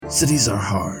Cities are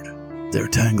hard. They're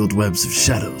tangled webs of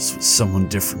shadows with someone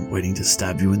different waiting to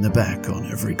stab you in the back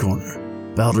on every corner.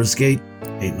 Baldur's Gate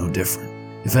ain't no different.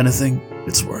 If anything,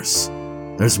 it's worse.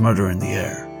 There's murder in the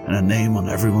air, and a name on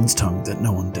everyone's tongue that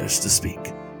no one dares to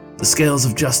speak. The scales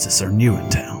of justice are new in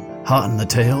town, hot in the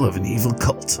tail of an evil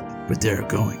cult, but they're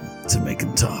going to make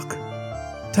 'em talk.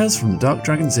 Tales from the Dark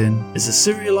Dragon's Inn is a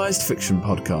serialized fiction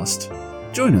podcast.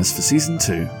 Join us for Season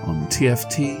 2 on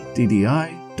tftddi.co.uk.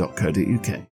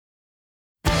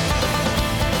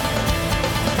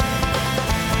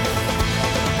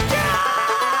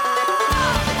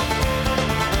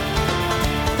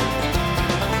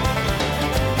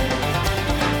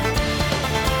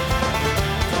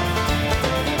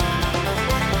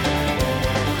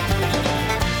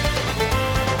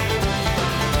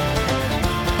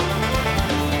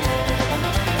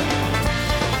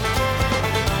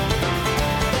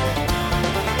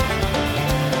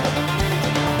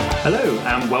 Hello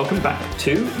and welcome back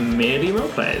to Merely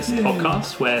Roleplayers, the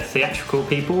podcast where theatrical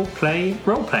people play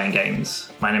role-playing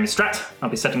games. My name is Strat, I'll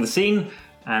be setting the scene,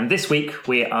 and this week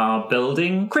we are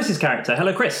building Chris's character.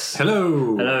 Hello Chris.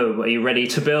 Hello. Hello, are you ready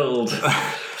to build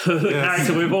the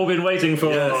character we've all been waiting for?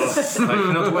 Yes, I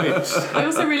cannot wait. I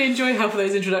also really enjoy how for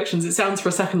those introductions it sounds for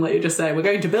a second like you're just saying, we're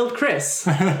going to build Chris.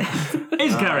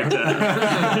 His character.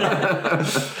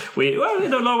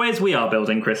 In a lot of ways, we are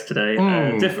building Chris today.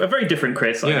 A very different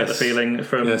Chris, I get the feeling,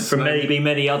 from maybe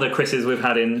many other Chris's we've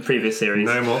had in previous series.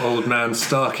 No more old man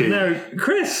Starkey. No,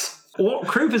 Chris, what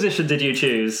crew position did you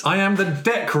choose? I am the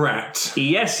deck rat.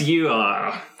 Yes, you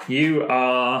are. You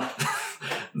are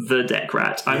the deck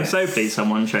rat. I'm so pleased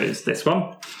someone chose this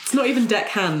one. It's not even deck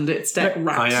hand, it's deck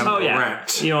rat. I am the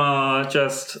rat. You are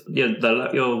just the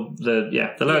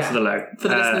lowest of the low. For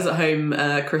the listeners at home,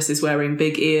 Chris is wearing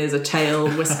big ears, a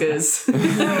tail, whiskers.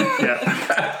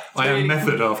 I am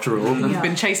method after all. I've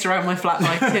been chased around my flat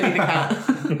by Tilly the cat.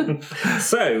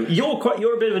 So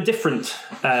you're a bit of a different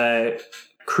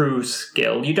crew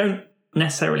skill. You don't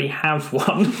necessarily have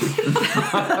one,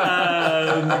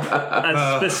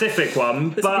 a specific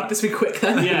one. Let's be quick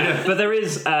then. Yeah, but there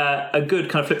is a good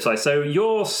kind of flip side. So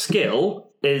your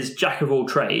skill is jack of all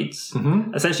trades.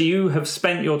 Mm-hmm. Essentially, you have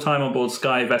spent your time on board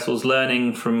Sky vessels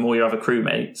learning from all your other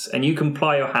crewmates, and you can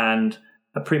ply your hand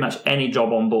at pretty much any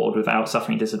job on board without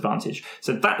suffering disadvantage.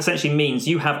 So that essentially means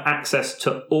you have access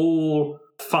to all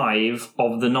 5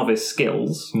 of the novice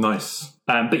skills. Nice.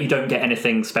 But you don't get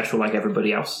anything special like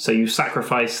everybody else. So you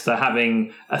sacrifice the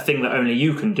having a thing that only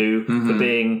you can do for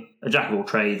being a jack of all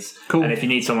trades. Cool. And if you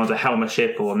need someone to helm a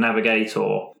ship or navigate,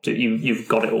 you've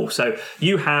got it all. So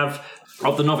you have,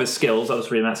 of the novice skills, I'll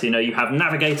just read them out so you know, you have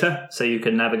navigator, so you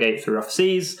can navigate through rough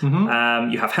seas.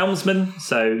 Mm-hmm. You have helmsman,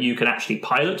 so you can actually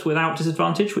pilot without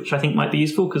disadvantage, which I think might be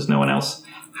useful because no one else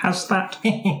has that.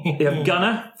 You have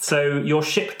gunner, so your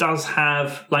ship does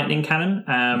have lightning cannon.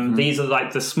 These are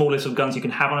like the smallest of guns you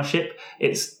can have on a ship.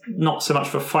 It's not so much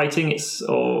for fighting, it's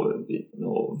or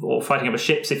fighting other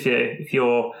ships. If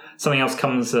you're something else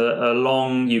comes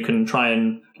along, you can try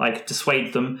and like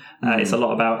dissuade them. It's a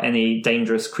lot about any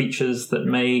dangerous creatures that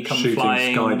may come shooting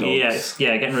flying. Sky dogs.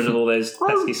 Getting rid of all those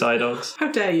pesky side dogs.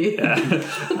 How dare you?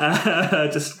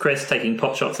 Just Chris taking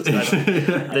pot shots at sky dogs.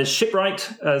 There's shipwright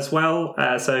as well.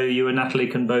 So you and Natalie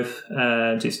can both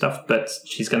do stuff, but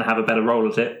she's going to have a better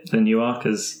roll at it than you are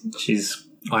because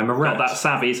I'm a rat. Not that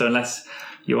savvy. So unless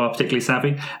you are particularly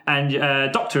savvy. And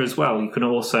doctor as well. You can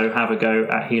also have a go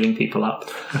at healing people up.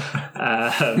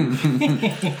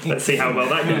 Let's see how well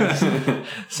that goes.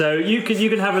 So you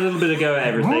can have a little bit of go at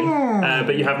everything,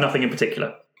 but you have nothing in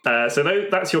particular. So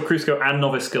that's your crew skill and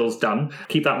novice skills done.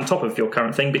 Keep that on top of your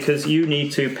current thing because you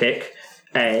need to pick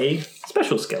a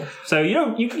special skill. So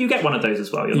you get one of those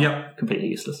as well. You're not completely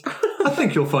useless. I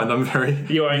think you'll find I'm very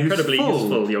You are incredibly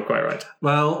useful. You're quite right.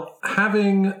 Well,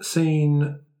 having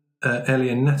seen Ellie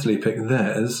and Natalie pick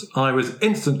theirs, I was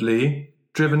instantly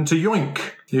driven to yoink.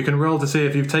 You can roll to see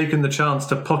if you've taken the chance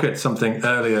to pocket something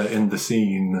earlier in the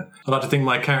scene. I like to think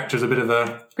my character's a bit of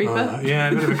a... Creeper? A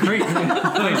bit of a creep,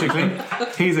 basically.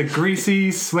 He's a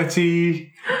greasy,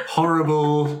 sweaty,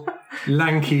 horrible,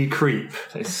 lanky creep.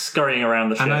 So scurrying around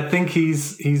the ship. And I think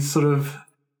he's sort of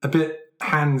a bit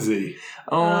handsy.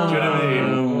 Oh. Do you know what I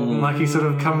mean? Like he sort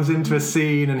of comes into a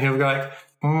scene and he'll go like...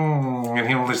 and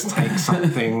he'll just take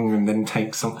something and then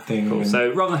take something. Cool.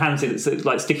 So rather than handsy, it's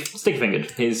like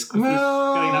stick-fingered. He's going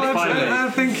that I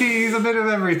think he's a bit of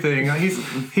everything.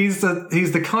 He's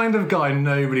the kind of guy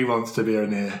nobody wants to be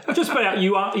near. Just put out,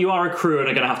 you are a crew and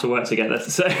are going to have to work together.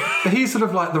 So but he's sort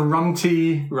of like the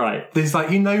runty. Right. There's like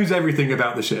he knows everything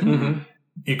about the ship. Mm-hmm.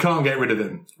 You can't get rid of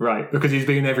him. Right. Because he's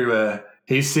been everywhere.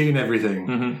 He's seen everything.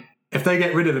 Mm-hmm. if they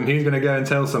get rid of him, he's going to go and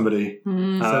tell somebody. So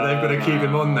they've got to keep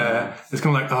him on there. It's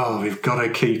kind of like, we've got to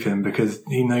keep him because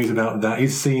he knows about that.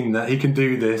 He's seen that. He can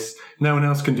do this. No one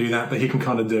else can do that, but he can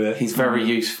kind of do it. He's very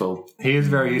useful. He is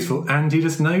very useful, and he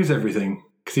just knows everything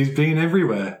because he's been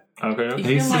everywhere. Okay.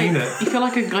 He's seen it. You feel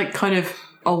like a kind of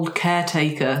old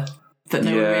caretaker that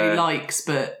no one really likes,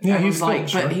 but everyone's like,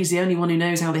 Scotch, but right? he's the only one who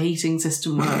knows how the heating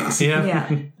system works. Yeah.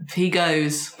 If he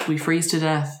goes, we freeze to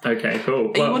death. Okay, cool.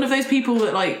 Are you one of those people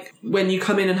that, like, when you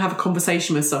come in and have a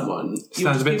conversation with someone,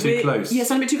 Stands a bit too close. Yeah,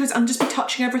 stand a bit too close and just be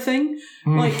touching everything.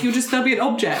 Like, there'll be an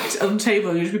object on the table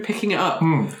and you'll just be picking it up.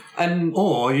 And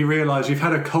Or you realise you've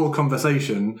had a whole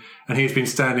conversation and he's been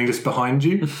standing just behind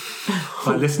you,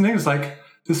 like listening. It's like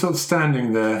just sort of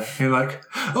standing there. You're like,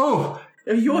 oh,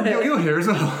 you're here. you're here as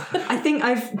well. I think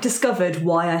I've discovered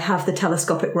why I have the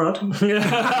telescopic rod.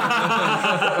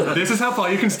 This is how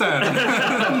far you can stand.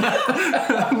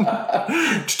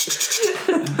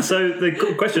 So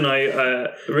the question I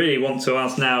really want to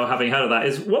ask now, having heard of that,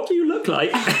 is what do you look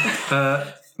like?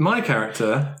 My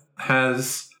character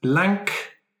has lank,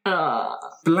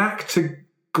 black to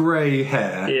grey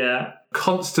hair, Yeah,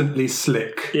 constantly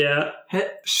slick, yeah.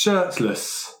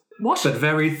 shirtless, What? but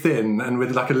very thin and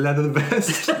with like a leather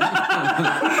vest.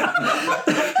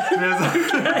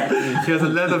 He has a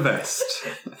leather vest,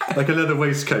 like a leather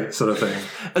waistcoat sort of thing,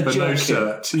 but no jerkin.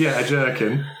 shirt. Yeah, a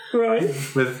jerkin Right.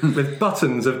 with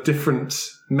buttons of different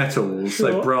metals,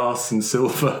 like brass and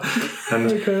silver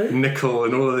and nickel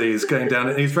and all of these going down.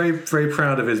 And he's very, very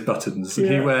proud of his buttons. And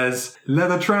he wears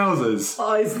leather trousers.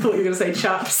 I thought you were going to say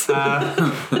chaps.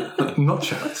 Not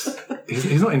chaps.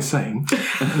 He's not insane.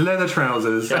 Leather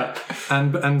trousers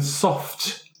and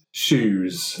soft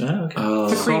shoes. Oh,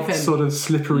 okay. Soft, creeping. sort of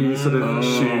slippery sort of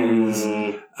shoes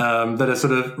that are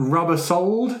sort of rubber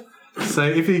soled. So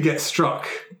if he gets struck,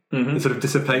 it sort of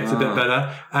dissipates a bit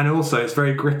better. And also it's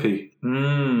very grippy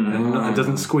and it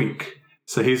doesn't squeak.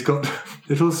 So he's got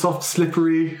little soft,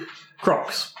 slippery...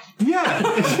 Crocs. Yeah.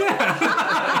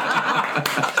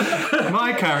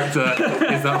 My character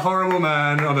is that horrible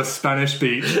man on a Spanish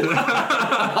beach.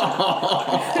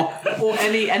 Or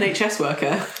any NHS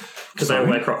worker. Because they all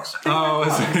wear Crocs. Oh,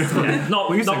 Yeah. Not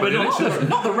you say but NHS? not.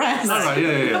 Not the rest. all right,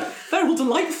 yeah. They're all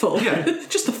delightful. Yeah.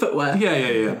 Just the footwear.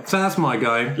 Yeah. So that's my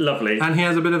guy. Lovely. And he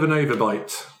has a bit of an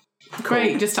overbite.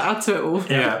 Great, just to add to it all.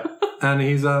 Yeah. And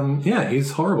he's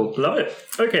horrible. Love it.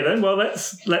 Okay then. Well,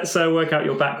 let's work out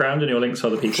your background and your links to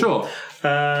other people. Sure.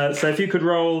 So if you could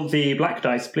roll the black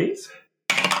dice, please.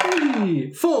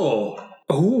 4.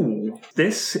 Oh,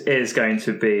 this is going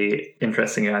to be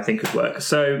interesting and I think could work.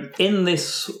 So in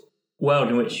this world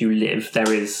in which you live,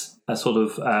 there is a sort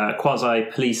of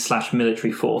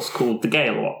quasi-police/military force called the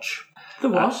Gale Watch. The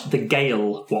what? The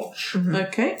Gale Watch.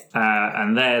 Okay.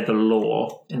 And they're the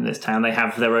law in this town. They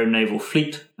have their own naval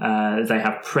fleet. They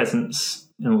have presence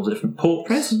in all the different ports.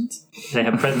 Presents? They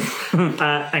have presence.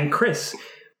 And Chris,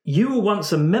 you were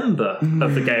once a member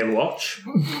of the Gale Watch.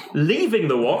 Leaving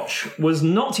the watch was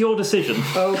not your decision.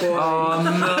 Oh boy. Oh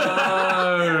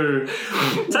no!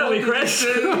 Tell me, Chris.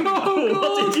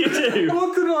 What did you do?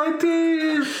 What did I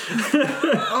do?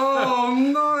 Oh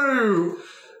no!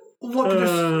 What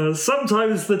did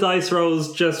Sometimes the dice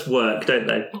rolls just work, don't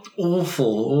they?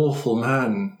 awful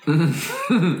man.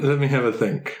 Let me have a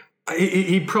think.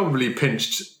 He probably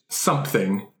pinched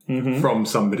something from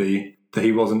somebody that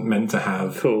he wasn't meant to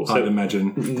have. Cool, so- I'd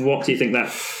imagine. What do you think that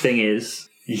thing is?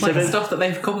 Like the stuff that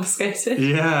they've confiscated?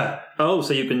 Yeah, Oh,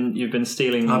 so you've been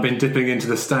stealing. I've been dipping into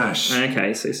the stash.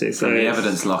 Okay, so The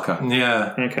evidence locker.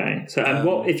 Yeah. Okay, so and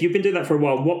what if you've been doing that for a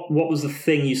while? What was the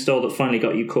thing you stole that finally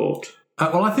got you caught?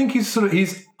 Well, I think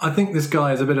I think this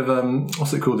guy is a bit of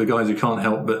what's it called? The guys who can't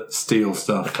help but steal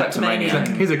stuff. Kleptomaniac.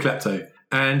 He's a klepto,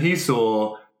 and he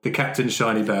saw the captain's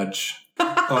shiny badge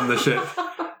on the ship,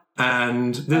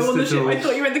 and this On the ship. little. I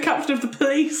thought you meant the captain of the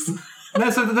police. No,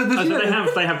 so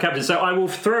They have captains. So I will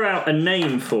throw out a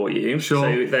name for you.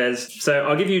 Sure. So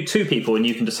I'll give you two people, and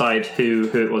you can decide who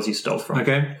it was you stole from.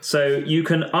 Okay. So you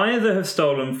can either have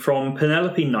stolen from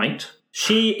Penelope Knight.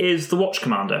 She is the watch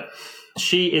commander.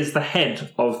 She is the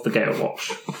head of the Gale Watch.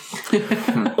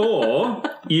 Or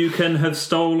you can have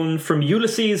stolen from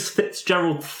Ulysses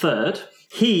Fitzgerald III.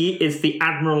 He is the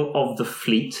admiral of the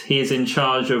fleet. He is in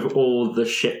charge of all the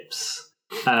ships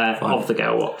of the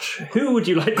Gale Watch. Who would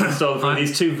you like to steal from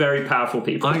these two very powerful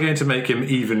people? I'm going to make him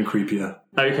even creepier.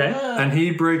 Okay. And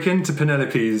he broke into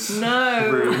Penelope's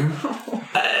room,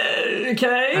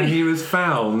 Okay. and he was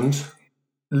found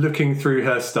looking through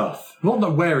her stuff.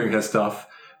 Not wearing her stuff.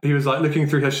 He was like looking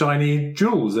through her shiny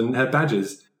jewels and her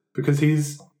badges because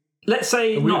he's let's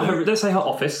say not her. Let's say her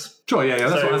office. Sure, yeah.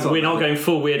 That's So what we're not going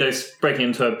full weirdos breaking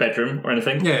into her bedroom or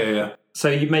anything. Yeah. So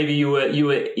maybe you were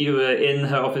in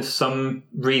her office for some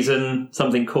reason,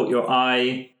 something caught your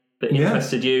eye that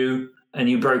interested you, and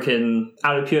you broke in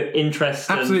out of pure interest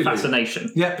and fascination.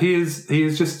 Yeah, he is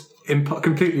just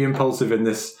completely impulsive in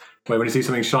this way. When he sees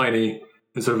something shiny,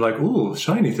 it's sort of like, ooh,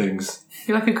 shiny things.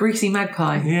 You're like a greasy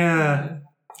magpie. Yeah.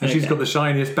 And she's got the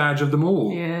shiniest badge of them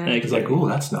all. Yeah. It's like, oh,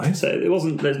 that's nice. So it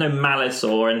wasn't. There's no malice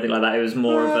or anything like that. It was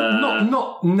more of a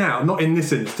not now, not in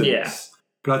this instance. Yeah.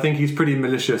 But I think he's pretty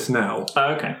malicious now.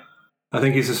 Oh, okay. I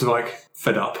think he's just like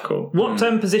fed up. Cool. What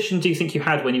position do you think you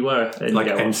had when you were in Like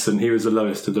Girlwatch? ensign, he was the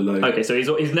lowest of the low. Okay, so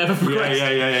he's never progressed.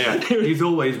 Yeah. He's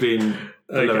always been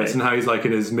the lowest, and now he's like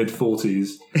in his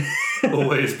mid-40s.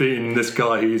 Always been this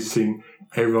guy who's seen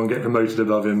everyone get promoted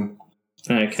above him.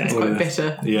 Okay. It's quite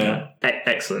bitter. Yeah.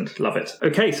 Excellent. Love it.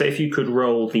 Okay, so if you could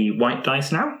roll the white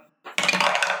dice now.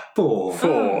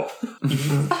 4.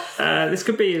 This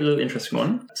could be a little interesting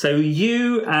one. So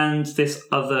you and this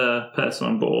other person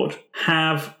on board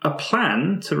have a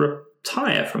plan to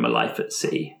retire from a life at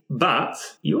sea, but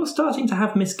you're starting to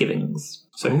have misgivings.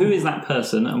 So who is that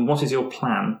person and what is your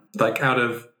plan? Like out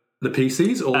of the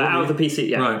PCs? Or Out of the PC,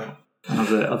 yeah. Right.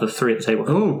 Of the three at the table.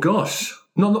 Oh, gosh.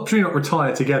 Probably not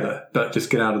retire together, but just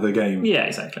get out of the game. Yeah,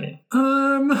 exactly.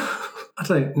 I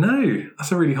don't know.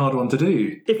 That's a really hard one to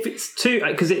do. If it's too,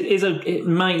 because it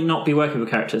might not be working with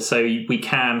characters, so we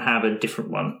can have a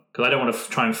different one. Because I don't want to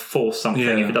try and force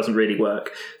something if it doesn't really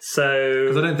work. So,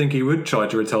 because I don't think he would try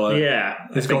to retire. Yeah,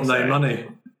 he's got no money.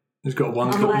 He's got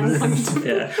one stop movement.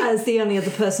 Yeah. As the only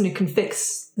other person who can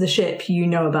fix the ship, you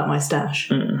know about my stash.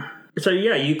 So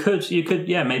yeah, you could,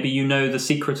 maybe you know the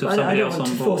secret of somebody else on board. I don't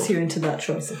want to force you into that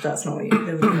choice if that's not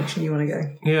the direction you want to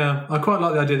go. Yeah, I quite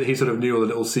like the idea that he sort of knew all the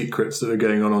little secrets that are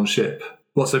going on ship.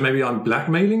 What, so maybe I'm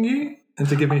blackmailing you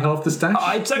into giving me half the stash?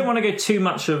 I don't want to go too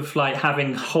much of like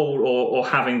having whole or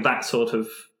having that sort of...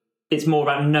 It's more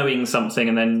about knowing something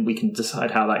and then we can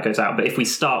decide how that goes out. But if we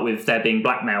start with there being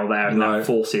blackmail there and that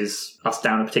forces us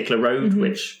down a particular road,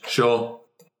 which... Sure.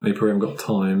 Maybe we haven't got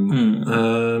time.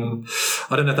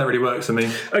 I don't know if that really works for me.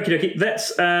 Okie dokie.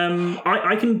 Let's.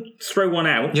 I can throw one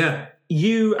out. Yeah.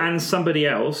 You and somebody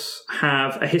else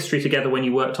have a history together when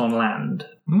you worked on land.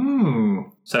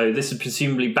 So this is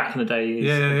presumably back in the days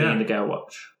of being the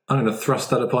Girlwatch. I'm going to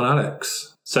thrust that upon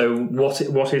Alex. So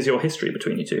what is your history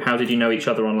between you two? How did you know each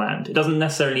other on land? It doesn't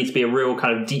necessarily need to be a real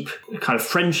kind of deep kind of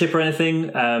friendship or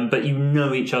anything, but you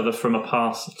know each other from a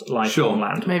past life on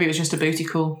land. Maybe it was just a booty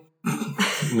call.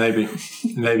 Maybe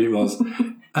it was.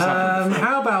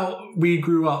 How about we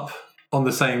grew up on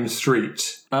the same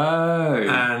street? Oh.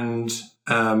 And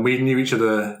we knew each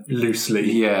other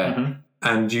loosely. Yeah.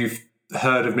 And you've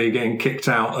heard of me getting kicked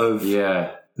out of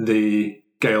the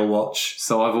Girlwatch.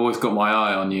 So I've always got my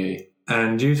eye on you.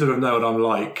 And you sort of know what I'm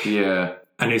like. Yeah.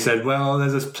 And you said, well,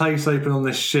 there's this place open on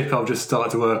this ship I've just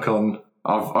started to work on.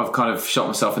 I've kind of shot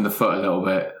myself in the foot a little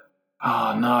bit.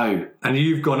 Oh, no. And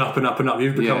you've gone up and up and up.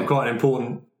 You've become quite an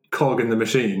important cog in the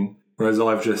machine, whereas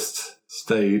I've just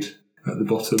stayed at the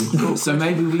bottom. So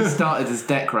maybe we started as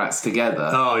deck rats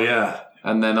together. Oh, yeah.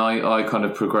 And then I kind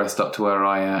of progressed up to where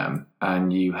I am,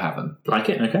 and you haven't. Like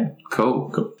it? Okay.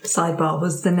 Cool. Sidebar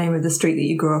was the name of the street that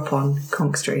you grew up on,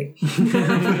 Conk Street.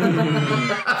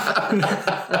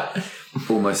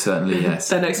 Almost certainly, yes.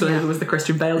 So next one was the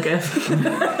Christian Bale gif.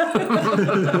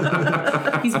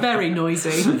 He's very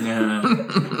noisy. Yeah.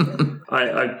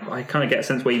 I kind of get a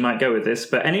sense where you might go with this,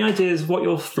 but any ideas what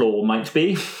your flaw might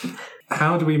be?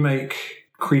 How do we make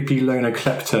creepy loner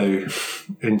klepto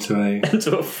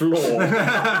into a flaw?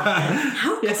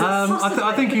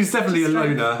 I think he's definitely a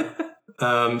loner.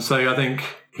 So I think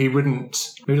he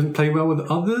doesn't play well with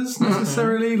others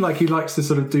necessarily. Like he likes to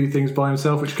sort of do things by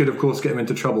himself, which could of course get him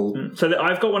into trouble. So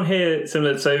I've got one here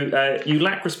similar. So you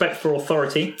lack respect for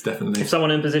authority. Definitely. If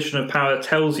someone in a position of power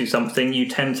tells you something, you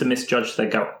tend to misjudge their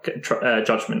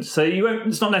judgment. So you won't.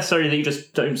 It's not necessarily that you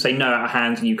just don't say no out of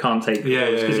hand and you can't take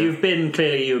because you've been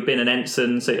an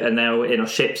ensign, and now in a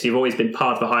ship, so you've always been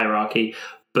part of the hierarchy.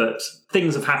 But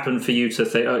things have happened for you to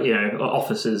think,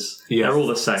 officers, they're all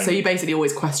the same. So you basically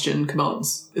always question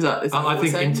commands. Is that I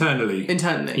think internally.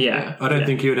 Internally, yeah. I don't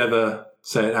think you would ever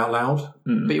say it out loud.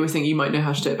 But you always think you might know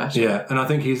how to do it better. Yeah, and I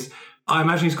think I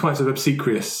imagine he's quite sort of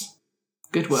obsequious.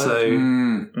 Good word. So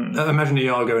imagine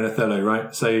Iago in Othello,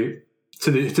 right? So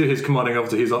to his commanding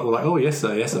officer, he's like, oh yes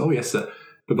sir, yes sir, oh yes sir.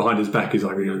 But behind his back, he's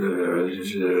like, gonna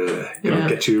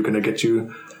get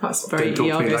you. That's very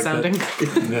Iago sounding.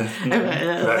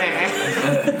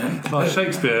 Well,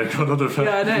 Shakespeare got a lot of...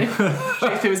 Yeah, I know.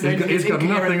 Shakespeare was known for his He's got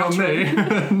nothing on me.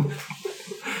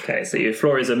 Okay, so your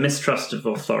flaw is a mistrust of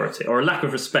authority, or a lack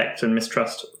of respect and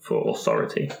mistrust for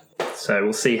authority. So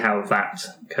we'll see how that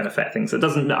can affect things. I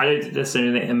don't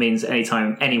necessarily think it means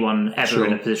anytime anyone ever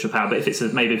in a position of power, but if it's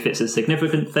a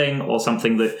significant thing or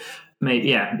something that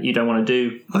maybe you don't want to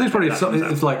do. I think it's probably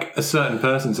if like a certain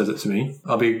person says it to me,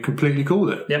 I'll be completely cool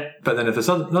with it. Yeah. But then if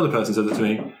another person says it to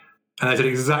me and they said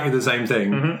exactly the same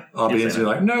thing, I'll be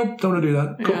instantly like, no, don't want to do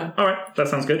that. Cool. Yeah. All right, that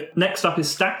sounds good. Next up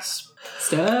is stats.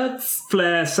 Stats.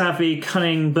 Flair, savvy,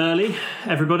 cunning, burly.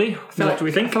 Everybody, what do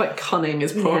we I think? feel like cunning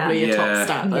is probably a top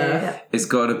stat there. Yeah. It's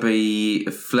got to be...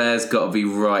 Flair's got to be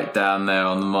right down there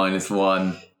on the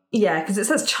 -1. Yeah, because it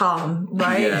says charm,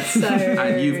 right? Yeah. So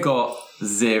And you've got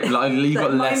 0. Like, you've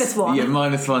got less... -1. Yeah,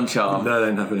 -1 charm. That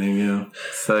ain't happening, yeah.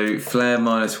 So, Flair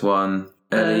 -1.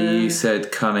 Ellie, you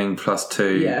said cunning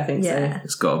 +2. Yeah, I think so. yeah.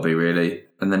 It's got to be, really.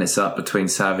 And then it's up between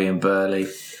savvy and burly.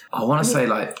 I want to say,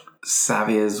 like,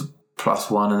 savvy is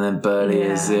 +1 and then burly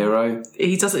is 0.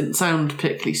 He doesn't sound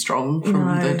particularly strong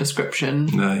from the description.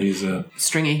 No, he's a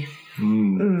Stringy.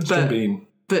 string bean.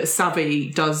 But savvy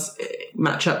does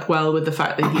match up well with the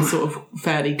fact that he's sort of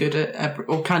fairly good at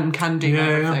or can do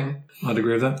everything. I'd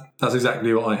agree with that. That's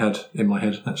exactly what I had in my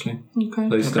head, actually. Okay.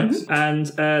 Those stats.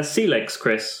 And sea legs,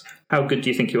 Chris. How good do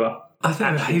you think you are? I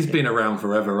think he's been around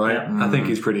forever, right? Yeah. I think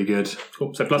he's pretty good.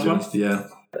 Cool. So +1. Yeah.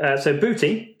 So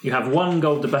booty, you have 1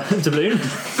 gold doubloon.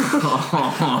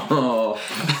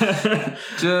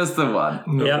 Just the one.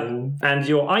 No. Yeah. And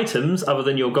your items, other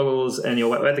than your goggles and your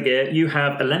wet weather gear, you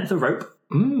have a length of rope,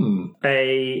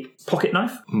 a pocket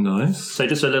knife, Nice. so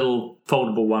just a little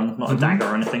foldable one, not a dagger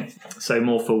or anything. So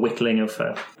more for whittling of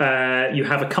fur. You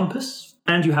have a compass,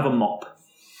 and you have a mop.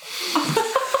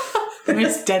 The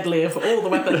most deadly of all the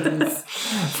weapons.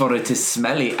 For it is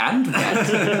smelly and wet.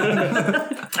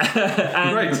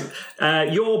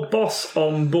 And your boss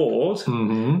on board,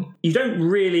 you don't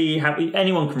really have...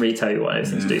 Anyone can really tell you what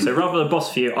those things do. So rather than a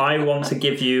boss for you, I want to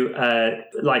give you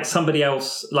like somebody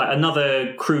else, like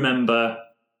another crew member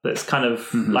that's kind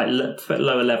of like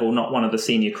lower level, not one of the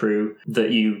senior crew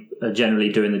that you are generally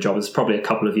doing the job. There's probably a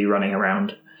couple of you running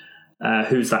around.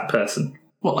 Who's that person?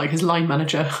 What, like his line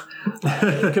manager?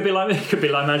 Could be line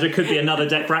manager. Could be another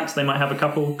deck rats. They might have a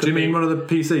couple. Do you mean one of the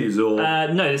PCs or?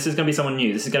 No, this is going to be someone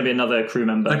new. This is going to be another crew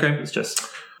member. Okay. It's just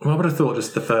Well, I would have thought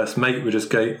just the first mate would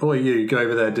just go, "Oh, you go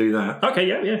over there, do that." okay.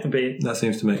 Yeah, can be. That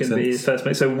seems to make Can sense. be his first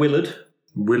mate. So Willard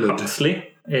Huxley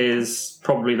is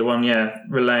probably the one. Yeah,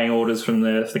 relaying orders from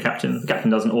the captain. The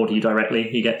captain doesn't order you directly.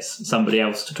 He gets somebody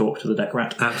else to talk to the deck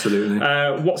rat. Absolutely.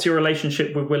 What's your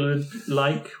relationship with Willard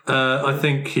like? I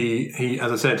think he,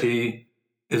 as I said, he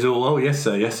is all, "Oh, yes,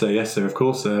 sir, yes, sir, yes, sir, of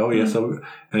course, sir, oh, yes, sir."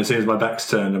 And as soon as my back's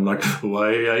turned, I'm like,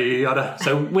 "Why?"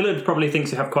 So Willard probably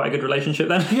thinks you have quite a good relationship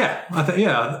then. Yeah,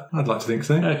 I'd like to think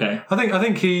so. Okay. I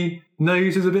think he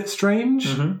knows he's a bit strange,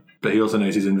 but he also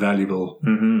knows he's invaluable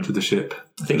to the ship.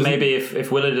 I think maybe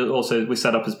if Willard also was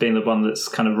set up as being the one that's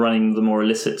kind of running the more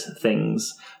illicit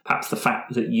things, perhaps the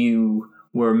fact that you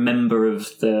were a member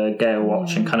of the Gale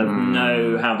Watch and kind of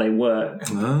know how they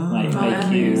work might make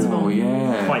you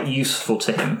quite useful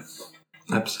to him.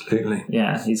 Absolutely.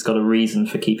 Yeah, he's got a reason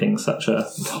for keeping such a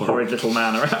horrid little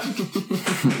man around.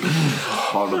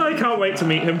 I can't wait to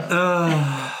meet him.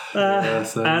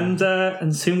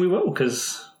 And soon we will,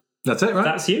 because That's it, right?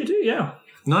 that's you, do yeah.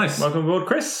 Nice. Welcome aboard,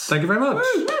 Chris. Thank you very much.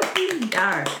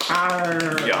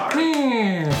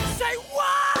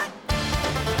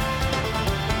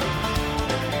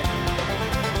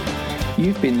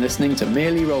 You've been listening to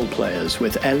Merely Role Players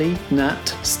with Ellie,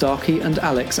 Nat, Starkey and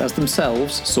Alex as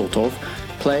themselves, sort of,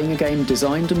 playing a game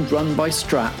designed and run by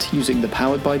Strat using the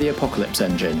Powered by the Apocalypse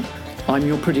engine. I'm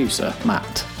your producer,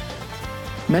 Matt.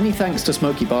 Many thanks to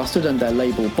Smoky Bastard and their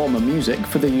label Bomber Music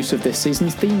for the use of this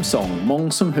season's theme song,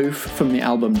 Mong Some Hoof, from the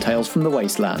album Tales from the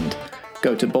Wasteland.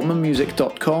 Go to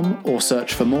bombermusic.com or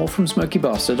search for more from Smoky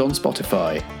Bastard on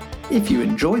Spotify. If you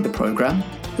enjoy the programme,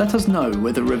 let us know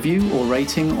with a review or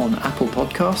rating on Apple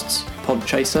Podcasts,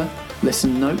 Podchaser,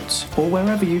 Listen Notes, or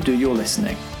wherever you do your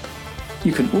listening.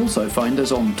 You can also find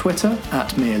us on Twitter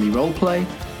at Merely Roleplay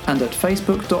and at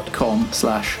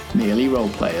facebook.com/Merely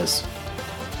Roleplayers.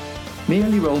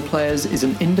 Merely Roleplayers is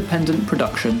an independent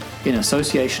production in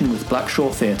association with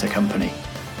Blackshaw Theatre Company.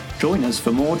 Join us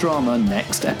for more drama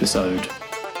next episode.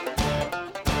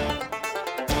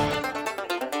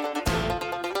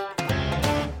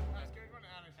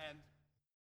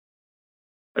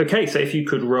 Okay, so if you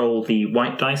could roll the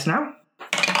white dice now.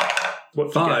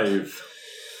 What do you get?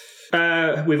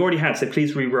 5. We've already had, so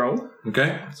please re-roll.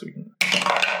 Okay. So we can...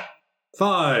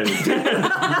 5.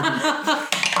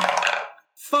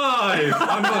 5.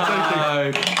 I'm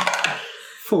not joking.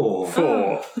 4.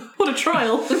 4. What a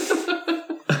trial.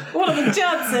 What are the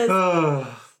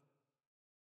chances?